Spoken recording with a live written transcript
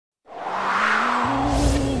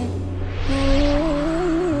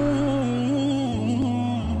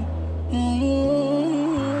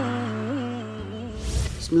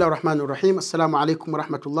Bismillahirrahmanirrahim. Assalamu alaikum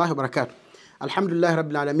warahmatullahi wabarakatuh. Alhamdulillah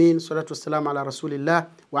rabbil alamin, salatu wassalamu ala rasulillah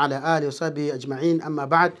wa ala alihi wa sahbihi ajma'in, amma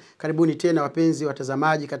ba'd. Karibuni tena wapenzi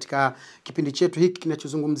watazamaji katika kipindi chetu hiki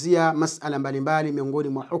kinachozungumzia masala mbalimbali miongoni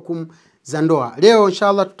mwa hukumu za ndoa. Leo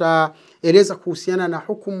inshallah tutaeleza kuhusiana na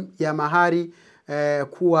hukumu ya mahari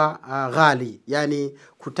kuwa ghali, yani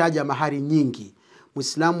kutaja mahari nyingi.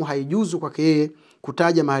 Muislamu haijuzu kwake yeye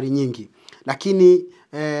kutaja mahari nyingi, lakini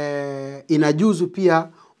inajuzu pia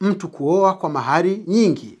mtu kuoa kwa mahari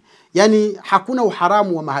nyingi. Yani hakuna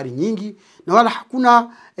uharamu wa mahari nyingi na wala hakuna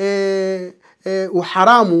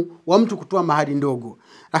uharamu wa mtu kutoa mahari ndogo.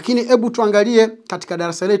 Lakini hebu tuangalie katika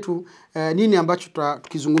darasa letu nini ambacho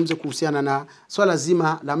tukizungumza kuhusiana na swala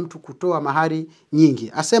zima la mtu kutoa mahari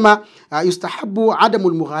nyingi. Asema yustahabu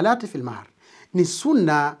adamul mughalati fil mahar. Ni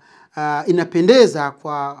sunna, inapendeza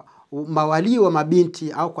kwa mawali wa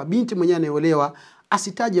mabinti au kwa binti mwenye anayeolewa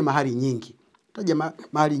asitaje mahari nyingi. Taja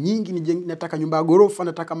mahari nyingi, nataka nyumba ya ghorofa,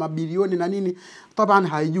 nataka mabilioni na nini, taban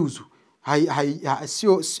haijuzu.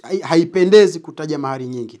 Haipendezi kutaja mahari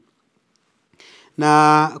nyingi.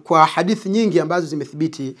 Na kwa hadithi nyingi ambazo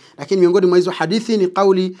zimethibiti, lakini miongoni mwa hizo hadithi ni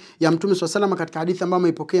kauli ya Mtume SAW katika hadithi ambayo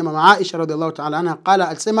ameipokea Mama Aisha radhiallahu ta'ala anha, qala,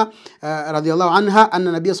 alisema radhiallahu anha,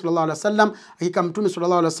 anna Nabii sallallahu alaihi wasallam, hakika Mtume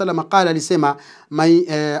sallallahu alaihi wasallam qala, alisema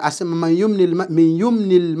asema min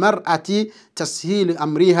yumni almar'ati tashil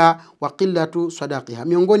amriha wa qillatu sadaqiha.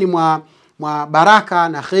 Miongoni mwa baraka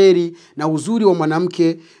na khairi na uzuri wa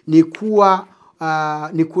mwanamke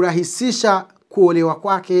ni kurahisisha kuolewa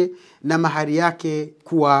kwake na mahari yake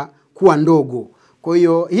kuwa ndogo. Kwa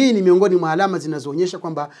hiyo hii ni miongoni mwa alama zinazoonyesha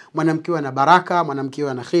kwamba mwanamke ana baraka, mwanamke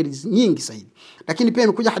ana khairi nyingi zaidi. Lakini pia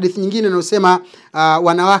imekuja hadithi nyingine inayosema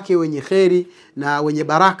wanawake wenye khairi na wenye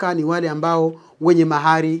baraka ni wale ambao wenye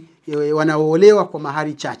mahari, wanaoolewa kwa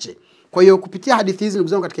mahari chache. Kwa hiyo kupitia hadithi hizi, ndugu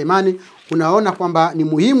zangu katika imani, unaona kwamba ni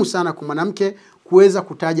muhimu sana kwa mwanamke kuweza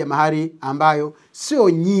kutaja mahari ambayo sio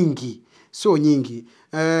nyingi.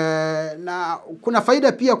 Na kuna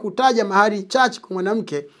faida pia kutaja mahari chache kwa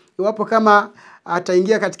mwanamke, iwapo kama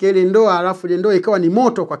ataingia katika ile ndoa alafu ile ndoa ikawa ni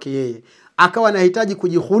moto kwake yeye, akawa anahitaji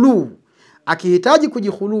kujihulu. Akihitaji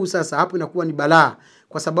kujihulu, sasa hapo inakuwa ni balaa,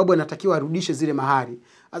 kwa sababu anatakiwa arudishe zile mahari.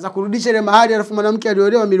 Sasa kurudisha ile mahari, alafu mwanamke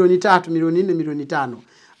aliolewa milioni 3, milioni 4, milioni 5,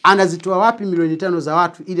 anazitoa wapi milioni 5 za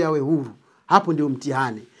watu ili awe huru? Hapo ndio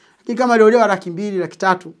mtihani. Lakini kama aliolewa 200,000,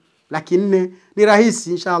 300,000, 400,000, ni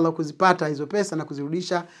rahisi inshallah kuzipata hizo pesa na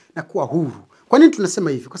kuzirudisha na kuwa huru. Kwa nini tunasema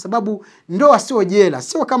hivi? Kwa sababu ndoa sio jela,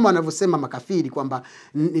 sio kama wanavyosema makafiri kwamba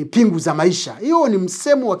ni pingu za maisha. Hiyo ni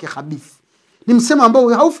msemo wa kihabithi. Ni msemo ambao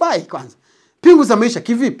haufai kwanza. Pingu za maisha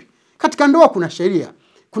kivipi? Katika ndoa kuna sheria.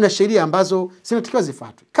 Kuna sheria ambazo zinatakiwa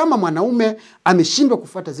zifuatwe. Kama mwanaume ameshindwa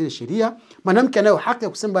kufuata zile sheria, mwanamke anayo haki ya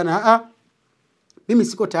kusema na mimi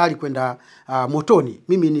siko tayari kwenda motoni.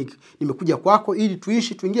 Mimi nimekuja kwako ili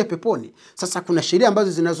tuishi, tuingie peponi. Sasa kuna sheria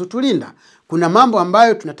ambazo zinazotulinda. Kuna mambo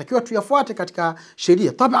ambayo tunatakiwa tuyafuate katika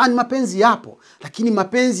sheria. Taban mapenzi yapo, lakini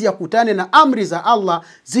mapenzi ya kutane na amri za Allah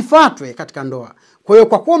zifuatwe katika ndoa. Kwa hiyo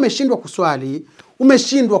kwa kuwa umeshindwa kuswali,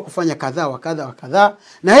 umeshindwa kufanya kadhaa wa kadhaa wa kadhaa,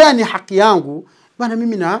 na haya ni haki yangu, bwana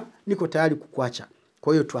mimi niko tayari kukuacha.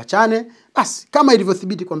 Kwa hiyo tuachane basi, kama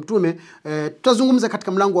ilivyothibiti kwa Mtume. Tutazungumza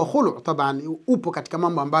katika mlango wa khulu, taban upo katika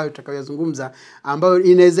mambo ambayo tutakayozungumza, ambayo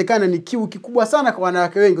inawezekana ni kiu kikubwa sana kwa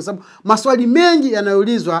wanawake wengi, kwa sababu maswali mengi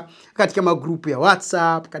yanayoulizwa katika magrupu ya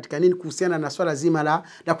WhatsApp, katika nini kuhusiana na swala zima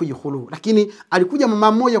la kujikhulu. Lakini alikuja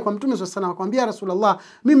mama mmoja kwa Mtume sallallahu alaihi wasallam akamwambia, Rasulullah,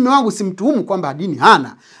 mimi mume wangu simtuhumu kwamba dini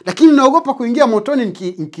hana, lakini naogopa kuingia motoni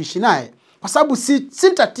nikiishi naye, kwa sababu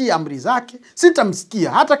sitatii amri zake,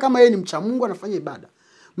 sitamsikia hata kama yeye ni mcha Mungu anafanya ibada.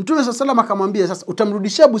 Mtume sallallahu alaihi wasallam akamwambia, sasa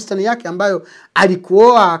utamrudishia bustani yake ambayo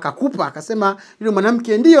alikuoa akakupa? Akasema yule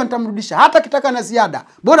mwanamke, ndio nitamrudisha, hata kitaka na ziada,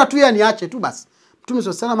 bora tu yeye niache tu basi. Mtume sallallahu alaihi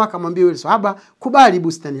wasallam akamwambia yule sahaba, kubali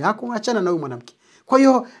bustani yako, achana na huyo mwanamke. Kwa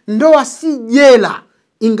hiyo ndoa si jela,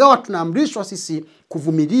 ingawa tunaamrishwa sisi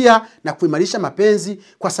kuvumilia na kuimarisha mapenzi,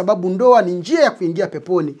 kwa sababu ndoa ni njia ya kuingia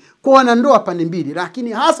peponi kwa wanandoa pande mbili,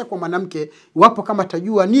 lakini hasa kwa mwanamke, iwapo kama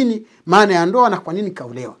tajua nini maana ya ndoa na kwa nini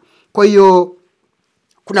kaolewa. Kwa hiyo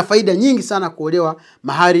kuna faida nyingi sana kuolewa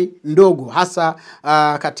mahari ndogo, hasa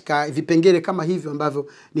katika vipengele kama hivyo ambavyo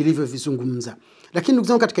nilivyovizungumza. Lakini ndugu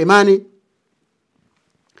zangu katika imani,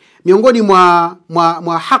 miongoni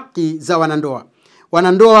mwa haki za wanandoa,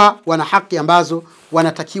 wanandoa wana haki ambazo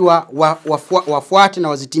wanatakiwa wafuate na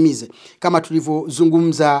wazitimize, kama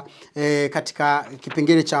tulivyozungumza katika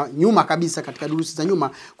kipengele cha nyuma kabisa katika durusi za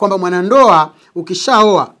nyuma, kwamba mwanandoa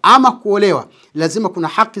ukishaoa ama kuolewa lazima kuna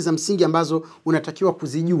haki za msingi ambazo unatakiwa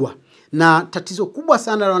kuzijua. Na tatizo kubwa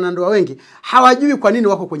sana la wanandoa wengi, hawajui kwa nini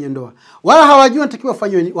wako kwenye ndoa, wala hawajui wanatakiwa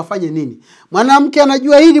wafanye nini. Mwanamke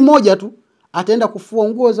anajua hili moja tu, ataenda kufua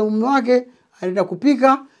nguo za mume wake, ataenda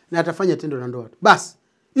kupika na atafanya tendo la ndoa. Basi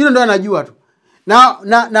hilo ndio anajua tu.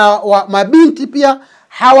 Mabinti pia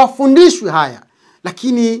hawafundishwi haya.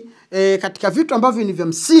 Lakini katika vitu ambavyo ni vya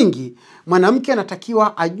msingi, mwanamke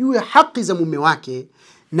anatakiwa ajue haki za mume wake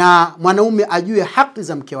na mwanaume ajue haki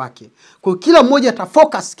za mke wake. Kwa kila mmoja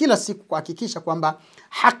atafocus kila siku kuhakikisha kwamba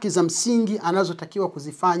haki za msingi anazotakiwa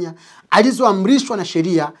kuzifanya, alizoamrishwa na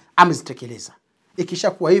sheria, amezitekeleza.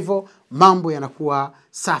 Ikishakuwa hivyo, mambo yanakuwa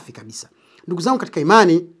safi kabisa. Ndugu zangu katika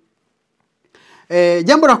imani,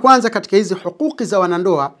 jambo la kwanza katika hizi hukuki za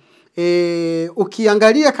wanandoa,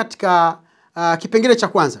 ukiangalia katika kipengele cha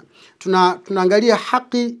kwanza, tunaangalia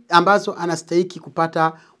haki ambazo anastahili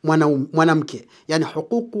kupata mwanamke, yani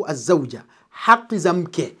hukuku az-zawja, haki za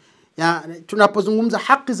mke. Tunapozungumza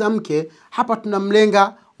haki za mke, hapa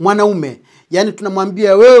tunamlenga mwanaume. Yani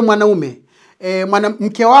tunamwambia wewe mwanaume,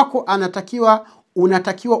 mke wako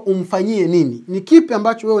unatakiwa umfanyie nini? Ni kipi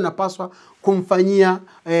ambacho wewe unapaswa kumfanyia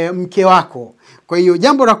mke wako? Kwa hiyo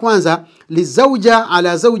jambo la kwanza, lizauja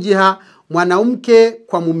ala zawjiha, mwanamke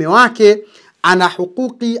kwa mume wake ana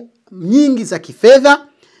hukuki nyingi za kifedha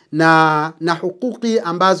na hukuki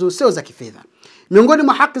ambazo sio za kifedha. Miongoni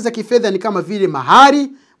mwa haki za kifedha ni kama vile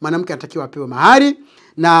mahari. Mwanamke anatakiwa apewe mahari,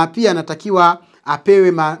 na pia anatakiwa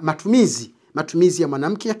apewe matumizi ya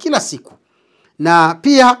mwanamke ya kila siku. Na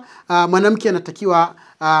pia mwanamke anatakiwa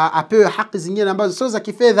apewe haki zingine ambazo sio za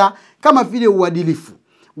kifedha, kama vile uadilifu.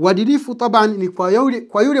 Uadilifu taban ni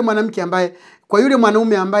kwa yule mwanamke ambaye, kwa yule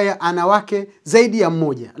mwanaume ambaye ana wake zaidi ya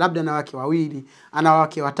mmoja, labda ana wake wawili, ana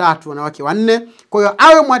wake watatu, ana wake wanne. Kwa hiyo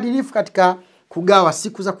awe mwadilifu katika kugawa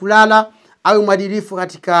siku za kulala, awe mwadilifu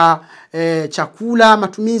katika chakula,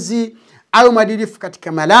 matumizi, awe mwadilifu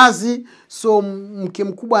katika malazi. So mke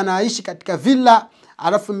mkubwa anaishi katika villa,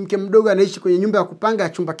 alafu mke mdogo anaishi kwenye nyumba ya kupanga ya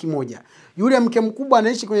chumba kimoja. Yule mke mkubwa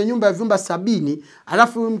anaishi kwenye nyumba ya vyumba 70,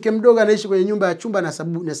 alafu mke mdogo anaishi kwenye nyumba ya chumba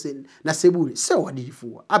na sebule. Sio uadilifu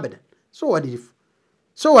huo, abadan.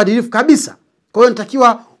 Sio uadilifu kabisa. Kwa hiyo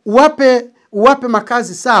natakiwa uwape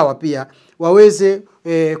makazi sawa, pia waweze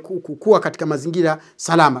kukua katika mazingira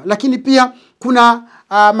salama. Lakini pia kuna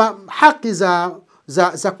haki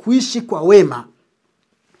za kuishi kwa wema,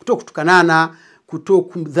 kutokutukanana,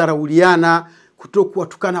 kutokudharauliana,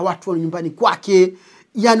 kutokuwatukana watu wa nyumbani kwake.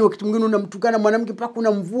 Yani wakati mwingine unamtukana mwanamke mpaka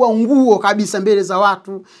unamvua nguo kabisa mbele za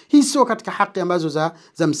watu. Hii sio katika haki ambazo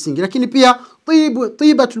za msingi. Lakini pia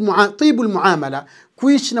tibul muamala,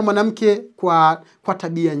 kuishi na mwanamke kwa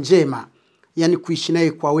tabia njema, yani kuishi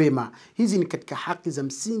naye kwa wema. Hizi ni katika haki za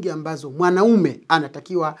msingi ambazo mwanaume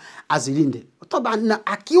anatakiwa azilinde. Taban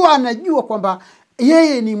akiwa anajua kwamba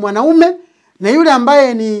yeye ni mwanaume na yule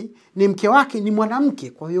ambaye ni mke wake ni mwanamke,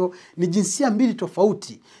 kwa hiyo ni jinsia mbili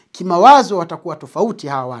tofauti. Kimawazo watakuwa tofauti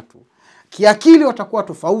hawa watu, kiakili watakuwa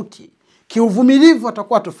tofauti, kiuvumilivu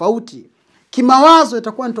watakuwa tofauti, kimawazo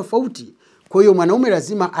itakuwa ni tofauti. Kwa hiyo mwanaume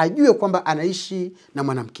lazima ajue kwamba anaishi na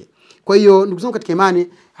mwanamke. Kwa hiyo ndugu zangu katika imani,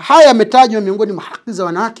 haya yametajwa miongoni mwa haki za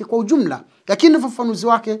wanawake kwa ujumla, lakini ufafanuzi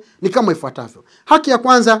wake ni kama ifuatavyo. Haki ya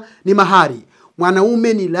kwanza ni mahari.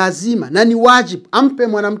 Mwanaume ni lazima na ni wajibu ampe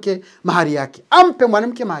mwanamke mahari yake.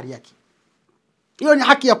 Hiyo ni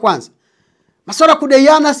haki ya kwanza. Masuala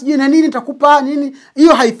kudaiana sijui na nini nitakupa nini,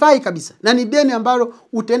 hiyo haifai kabisa. Na ni deni ambalo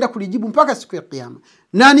utaenda kulijibu mpaka siku ya kiyama.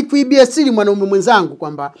 Na ni kuibia siri mwanaume mwenzangu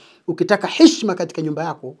kwamba ukitaka heshima katika nyumba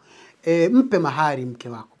yako, mpe mahari mke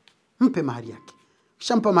wako. Mpe mahari yake.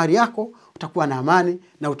 Ukishampa mahari yako, utakuwa na amani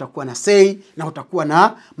na utakuwa na sei na utakuwa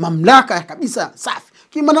na mamlaka kabisa safi.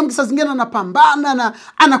 Kile mwanamke saa zingine anapambana na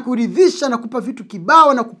anakuridhisha na kupa vitu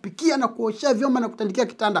kibao na kupikia na kuoshea vyombo na kutandikia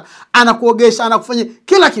kitanda, anakuogesha, anakufanyia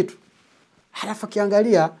kila kitu. Halafu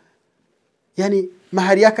kiangalia, yani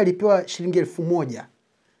mahari yake alipewa shilingi 1000.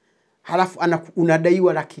 Halafu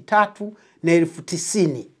unadaiwa 300 na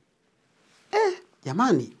 90,000.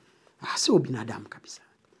 Jamani, sio binadamu kabisa.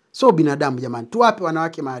 Sio binadamu jamani. Tuwape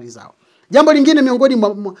wanawake mahari zao. Jambo lingine miongoni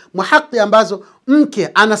mwa haki ambazo mke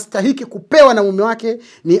anastahiki kupewa na mume wake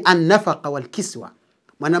ni an-nafaqa wal kiswa.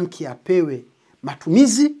 Mwanamke apewe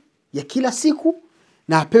matumizi ya kila siku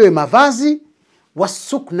na apewe mavazi,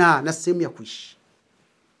 wasukna na sehemu ya kuishi.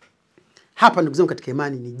 Hapa ndugu zangu katika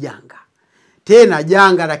imani ni janga. Tena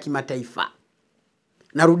janga la kimataifa.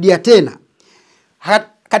 Narudia tena.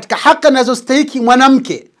 katika haki anazostahiki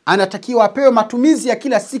mwanamke, anatakiwa apewe matumizi ya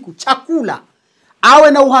kila siku, chakula,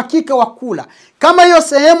 awe na uhakika wa kula. Kama hiyo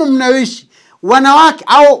sehemu mnayoishi wanawake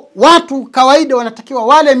au watu kawaida wanatakiwa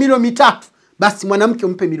wale milo 3, basi mwanamke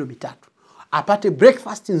umpe milo 3. Apate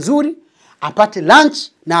breakfast nzuri, apate lunch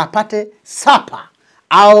na apate supper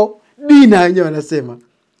au dinner wenyewe wanasema.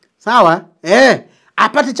 Sawa?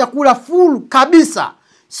 Apate chakula full kabisa.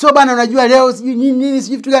 Sio bana unajua leo sijui nini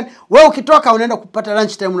sijui vitu gani. Wewe ukitoka unaenda kupata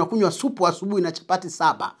lunch time unakunywa supu asubuhi na chapati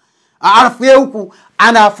 7. Alafu yeye huku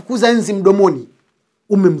anafukuza enzi mdomoni.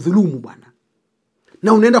 Umemdhulumu bwana.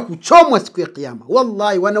 Na unaenda kuchomwa siku ya kiyama.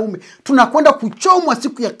 Wallahi wanaume tunakwenda kuchomwa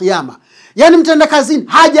siku ya kiyama. Yaani mtenda kazini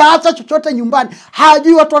hajaacha chochote nyumbani,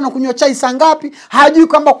 hajui watu wanakunywa chai saa ngapi, hajui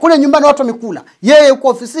kwamba kule nyumbani watu wamekula. Yeye yuko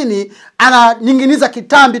ofisini ananinginiza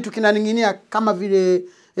kitambi tu kinaninginia kama vile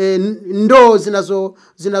ndoo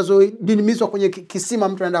zinazodinimizwa kwenye kisima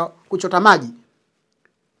mtu anaenda kuchota maji.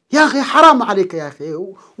 Ya akhi haramu alika ya akhi.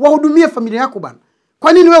 Wahudumie familia yako bana.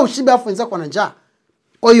 Kwa nini wewe ushibe afu wenzako wana njaa?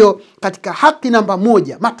 Kwa hiyo katika haki namba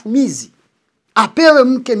 1, matumizi. Apewe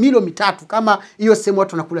mke milo 3 kama hiyo sehemu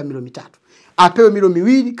watu wanakula milo 3. Apewe milo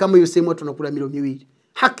 2 kama hiyo sehemu watu wanakula milo 2.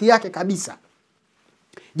 Haki yake kabisa.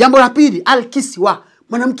 Jambo la pili, al-kiswa,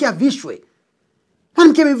 mwanamke avishwe.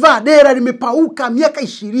 Mwanamke amevaa dera limepauka miaka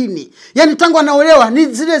 20. Yaani tangu anaolewa ni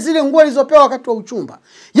zile nguo alizopewa wakati wa uchumba.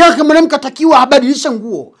 Yake mwanamke atakiwa abadilishe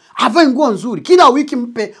nguo, avae nguo nzuri. Kila wiki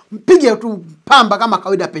mpige tu pamba kama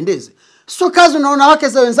kawaida apendeze. Sio kazi unaona wake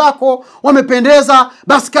za wenzako wamependeza,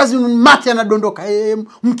 basi kazi mate anadondoka.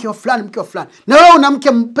 Mke wa fulani, mke wa fulani. Na wewe una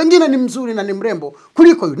mke pengine ni mzuri na ni mrembo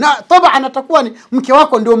kuliko yule. Na toba anatakuwa ni mke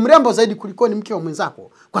wako ndio mrembo zaidi kuliko ni mke wa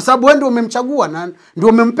mwenzako. Kwa sababu wewe ndio umemchagua na ndio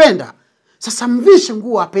umempenda. Sasa mvishe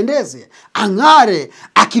nguo apendeze, angare,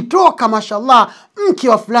 akitoka mashallah mke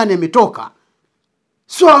wa fulani ametoka.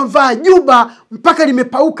 Sio amvaa juba mpaka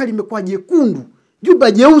limepauka limekuwa jekundu,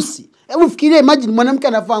 juba jeusi. Hebu fikiria, imagine mwanamke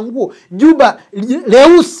anavaa nguo juba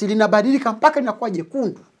leusi linabadilika mpaka linakuwa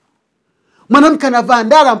jekundu. Mwanamke anavaa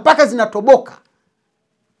ndara mpaka zinatoboka.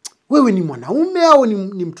 Wewe ni mwanaume au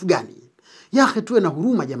ni mtu gani? Yake tuwe na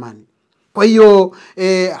huruma jamani. Kwa hiyo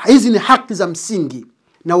hizi ni haki za msingi.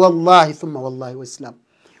 Na wallahi thumma wallahi Waislamu,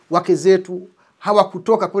 wake zetu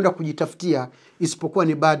hawakutoka kwenda kujitafutia isipokuwa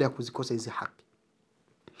ni baada ya kuzikosa hizi haki.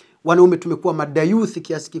 Wanaume tumekuwa madayuthi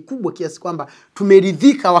kiasi kikubwa kiasi kwamba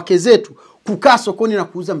tumeridhika wake zetu kukaa sokoni na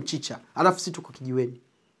kuuza mchicha, alafu sisi tuko kijiweni.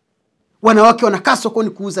 Wanawake wanakaa sokoni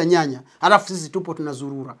kuuza nyanya, alafu sisi tupo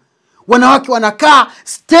tunazurura. Wanawake wanakaa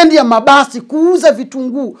stendi ya mabasi kuuza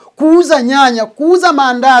vitunguu, kuuza nyanya, kuuza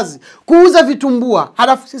maandazi, kuuza vitumbua,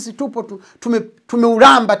 alafu sisi tupo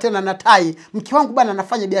tumeuramba tena na tai. Mke wangu bana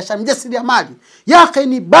anafanya biashara, mjasiriamali. Yake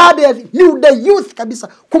ni baada ya ni udayuth kabisa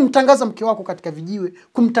kumtangaza mke wako katika vijiwe,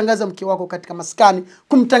 kumtangaza mke wako katika maskani,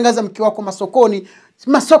 kumtangaza mke wako masokoni.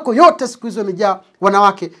 Masoko yote siku hizo yamejaa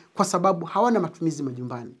wanawake kwa sababu hawana matumizi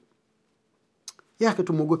majumbani. Yake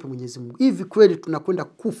tumuogope Mwenyezi Mungu. Hivi kweli tunakwenda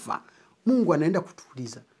kufa, Mungu anaenda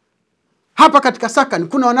kutuuliza. Hapa katika sakani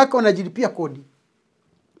kuna wanawake wanajilipia kodi.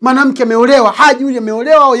 Mwanamke ameolewa, haji yule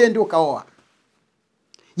ameolewa au yeye ndio kaoa.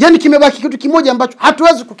 Yaani kimebaki kitu kimoja ambacho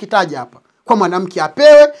hatuwezi kukitaja hapa. Kwa mwanamke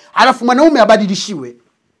apewe, alafu mwanaume abadilishiwe.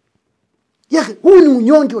 Yake huu ni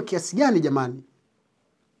unyonge wa kiasi gani jamani?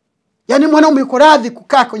 Yaani mwanaume yuko radhi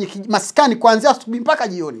kukaa kwenye maskani kuanzia asubuhi mpaka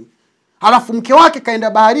jioni. Halafu mke wake kaenda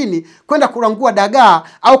baharini kwenda kurangua dagaa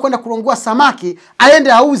au kwenda kurangua samaki,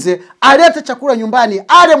 aende auze, alete chakula nyumbani,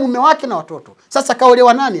 ale mume wake na watoto. Sasa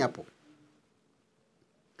kaolewa nani hapo?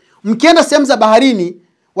 Mkienda sehemu za baharini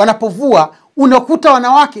wanapovua, unakuta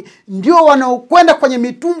wanawake ndio wanaokwenda kwenye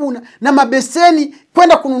mitumbu na mabeseni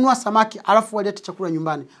kwenda kununua samaki, alafu walete chakula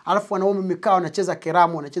nyumbani. Alafu wanaume wamekaa wanacheza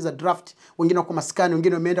keramu, wanacheza draft, wengine wako maskani,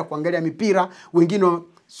 wengine wameenda kuangalia mipira, wengine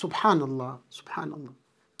subhanallah, subhanallah.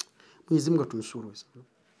 Mwenyezi Mungu atunusuru.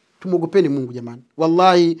 Tumwogopeni Mungu jamani.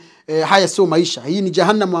 Wallahi haya sio maisha. Hii ni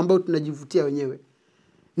jahannam ambayo tunajivutia wenyewe.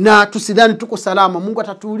 Na tusidhani tuko salama. Mungu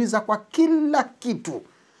atatuuliza kwa kila kitu.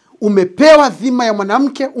 Umepewa dhima ya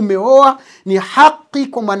mwanamke, umeoa, ni haki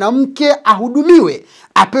kwa mwanamke ahudumiwe,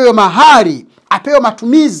 apewe mahari, apewe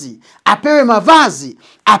matumizi, apewe mavazi,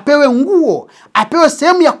 apewe nguo, apewe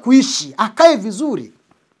sehemu ya kuishi, akae vizuri.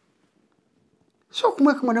 Sio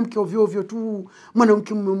kumweka mwanamke ovyo ovyo tu.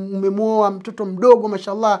 Mwanamke umemwoa mtoto mdogo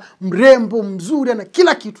mashallah, mrembo, mzuri na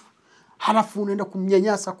kila kitu. Halafu unaenda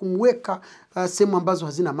kumnyanyasa, kumweka sehemu ambazo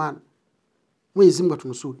hazina maana. Mwenyezi Mungu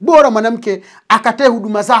atunusuru. Bora mwanamke akatae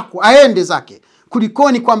huduma zako, aende zake,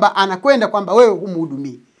 kulikoni kwamba anakwenda kwamba wewe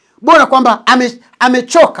humhudumii. Bora kwamba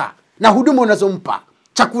amechoka na huduma unazompa.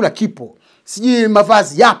 Chakula kipo, sijui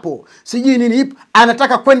mavazi yapo, sijui nini ipo,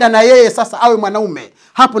 anataka kwenda na yeye sasa awe mwanaume.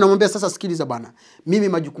 Hapo namwambia sasa, sikiliza bwana, mimi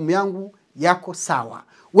majukumu yangu yako sawa.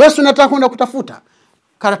 Wewe unataka kwenda kutafuta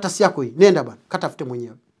karatasi yako hii, nenda bwana katafute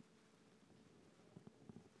mwenyewe.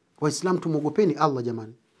 Waislamu tumwogopeni Allah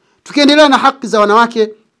jamani. Tukiendelea na haki za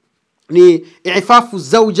wanawake ni ifafu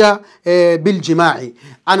zauja bil jimai.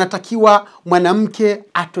 Anatakiwa mwanamke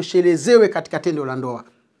atoshelezewe katika tendo la ndoa.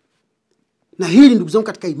 Na hili ndugu zangu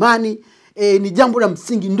katika imani ni jambo la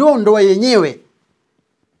msingi, ndoa yenyewe.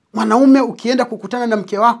 Mwanaume ukienda kukutana na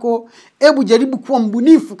mke wako, hebu jaribu kuwa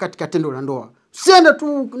mbunifu katika tendo la ndoa. Usiende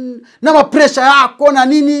tu na mapresha yako na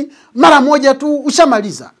nini, mara moja tu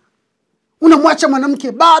ushamaliza. Unamwacha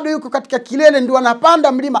mwanamke bado yuko katika kilele, ndio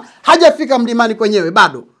anapanda mlima, hajafika mlimani kwenyewe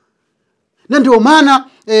bado. Na ndio maana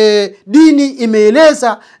dini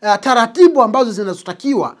imeeleza taratibu ambazo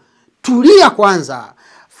zinazotakiwa. Tulia kwanza,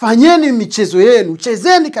 fanyeni michezo yenu,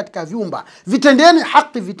 chezeni katika vyumba, vitendeni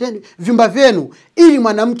haki vyumba vyenu, ili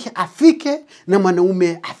mwanamke afike na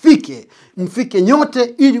mwanaume afike, mfike nyote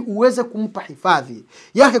ili uweze kumpa hifadhi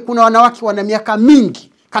yake. Kuna wanawake wana miaka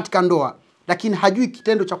mingi katika ndoa, lakini hajui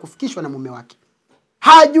kitendo cha kufikishwa na mume wake.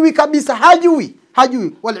 Hajui kabisa, hajui.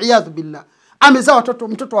 Wal billah. Amezaa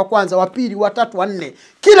mtoto wa kwanza, wa pili, wa tatu, wa nne.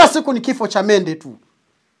 Kila siku ni kifo cha mende tu.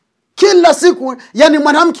 Kila siku, yani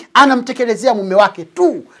mwanamke anamtekelezea mume wake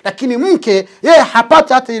tu, lakini mke yeye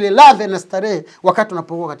hapata hata ile ladha na starehe wakati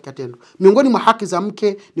unapokuwa katika tendo. Miongoni mwa haki za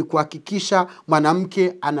mke ni kuhakikisha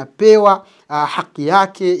mwanamke anapewa haki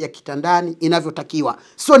yake ya kitandani inavyotakiwa.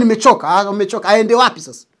 Sio nimechoka, umechoka, aende wapi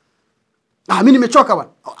sasa? Mimi nimechoka bwana,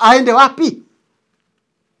 aende wapi?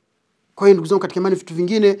 Kwa hiyo ndugu zangu katika imani, vitu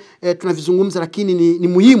vingine tunavizungumza, lakini ni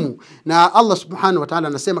muhimu. Na Allah subhanahu wa ta'ala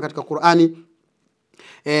anasema katika Qur'ani,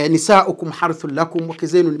 nisaukum harthul lakum, wake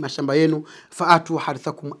zenu ni mashamba yenu, faatu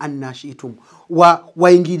harthakum anna shi'tum,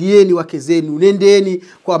 waingilieni wake zenu, nendeni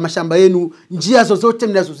kwa mashamba yenu njia zozote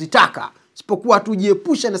mnazozitaka, isipokuwa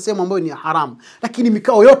tujiepushe na sehemu ambayo ni haramu. Lakini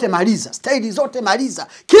mikao yote maliza, staili zote maliza,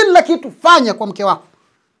 kila kitu fanya kwa mke wako.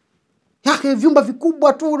 Yake vyumba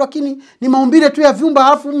vikubwa tu, lakini ni maumbile tu ya vyumba,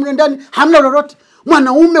 alafu mle ndani hamna lolote.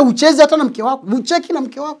 Mwanaume ucheze hata na mke wako, ucheki na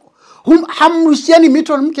mke wako. Hamrushiani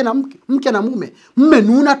mito mke na mume.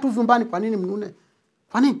 Mmenuna tu vyumbani, kwa nini mnune?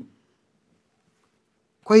 Kwa nini?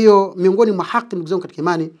 Kwa hiyo miongoni mwa haki ndugu zangu katika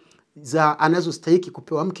imani za anazostahili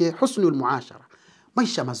kupewa mke, husnul muashara.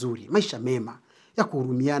 Maisha mazuri, maisha mema ya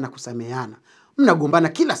kuhurumiana, kusameheana. Mnagombana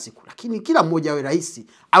kila siku, lakini kila mmoja awe rahisi,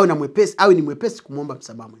 awe ni mwepesi kumwomba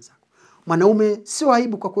msamaha mwenzake. Mwanaume sio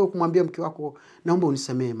aibu kwa kweli kumwambia mke wako, naomba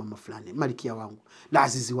unisamehe mama fulani, malikia wangu, la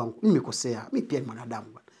azizi wangu, nimekosea, mimi pia ni mwanadamu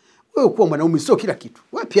bwana. Wewe kuwa mwanaume sio kila kitu,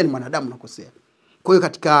 wewe pia ni mwanadamu, unakosea. Kwa hiyo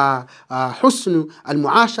katika husnu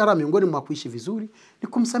almuashara, miongoni mwa kuishi vizuri ni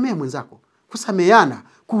kumsamehe mwenzako, kusameheana,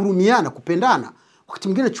 kuhurumiana, kupendana. Wakati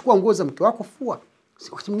mwingine chukua nguo za mke wako, fua.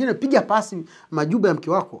 Wakati mwingine piga pasi majuba ya mke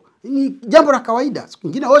wako, ni jambo la kawaida. Siku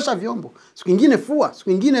nyingine osha vyombo, siku nyingine fua, siku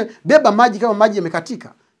nyingine beba maji kama maji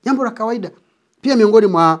yamekatika, jambo la kawaida. Pia miongoni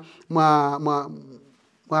mwa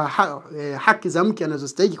haki za mke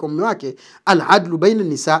anazostahili kwa mume wake, al-adlu baina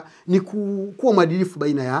nisa, ni kuwa mwadilifu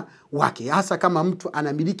baina ya wake, hasa kama mtu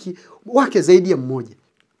anamiliki wake zaidi ya mmoja.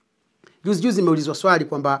 Juzi imeulizwa swali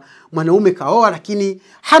kwamba mwanaume kaoa lakini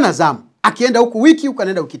hana zamu, akienda huku wiki huku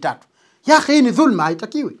anaenda wiki tatu. Hii ni dhulma,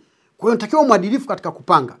 haitakiwi. Kwa hiyo unatakiwa mwadilifu katika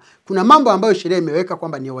kupanga. Kuna mambo ambayo sheria imeweka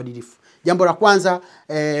kwamba ni uadilifu. Jambo la kwanza,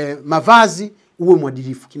 mavazi, uwe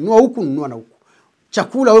mwadilifu. Kinunua huku, nunua na huku.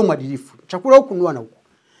 Chakula uwe mwadilifu. Chakula huku, nunua na huku.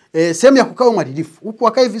 Sehemu ya kukaa mwadilifu. Huku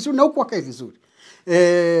wakae vizuri na huku wakae vizuri.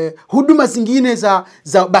 Huduma zingine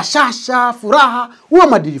za bashasha, furaha, uwe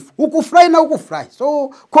mwadilifu. Huku furahi na huku furahi. So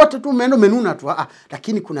kote tu menuna tu.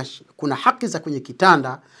 Lakini kuna haki za kwenye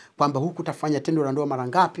kitanda, kwamba huku utafanya tendo la ndoa mara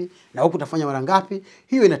ngapi na huku utafanya mara ngapi.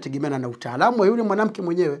 Hiyo inategemeana na utaalamu wa yule mwanamke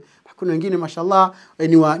mwenyewe. Kuna wengine mashallah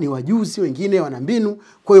ni wajuzi, wengine wana mbinu.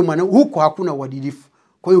 Kwa hiyo huko hakuna uadilifu.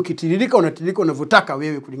 Kwa hiyo ukitiririka unatiririka unavyotaka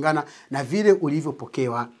wewe kulingana na vile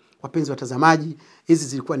ulivyopokewa. Wapenzi watazamaji, hizi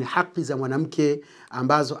zilikuwa ni haki za mwanamke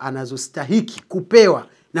ambazo anazostahiki kupewa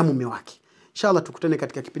na mume wake. Inshallah tukutane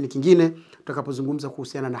katika kipindi kingine tutakapozungumza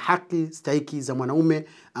kuhusiana na haki stahiki za mwanaume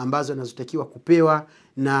ambazo anazotakiwa kupewa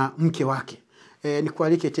na mke wake.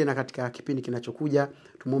 Nikualike tena katika kipindi kinachokuja.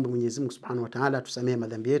 Tumuombe Mwenyezi Mungu Subhanahu wa Ta'ala tusamehe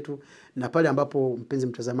madhambi yetu, na pale ambapo mpenzi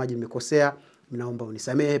mtazamaji nimekosea, naomba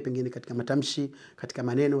unisamehe, pengine katika matamshi, katika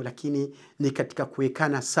maneno, lakini ni katika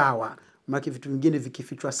kuwekana sawa. Maana vitu vingine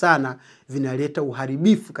vikifichwa sana vinaleta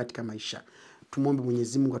uharibifu katika maisha. Tumuombe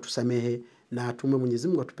Mwenyezi Mungu atusamehe, na tumuombe Mwenyezi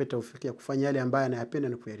Mungu atupe taufiki ya kufanya yale ambayo anayapenda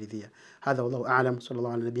na kuyaridhia. Hadha wallahu a'lam,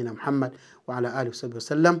 sallallahu ala nabiyina Muhammad wa ala alihi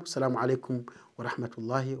wasallam. Assalamu alaykum wa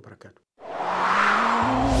rahmatullahi wa barakatuh.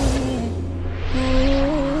 Ooh.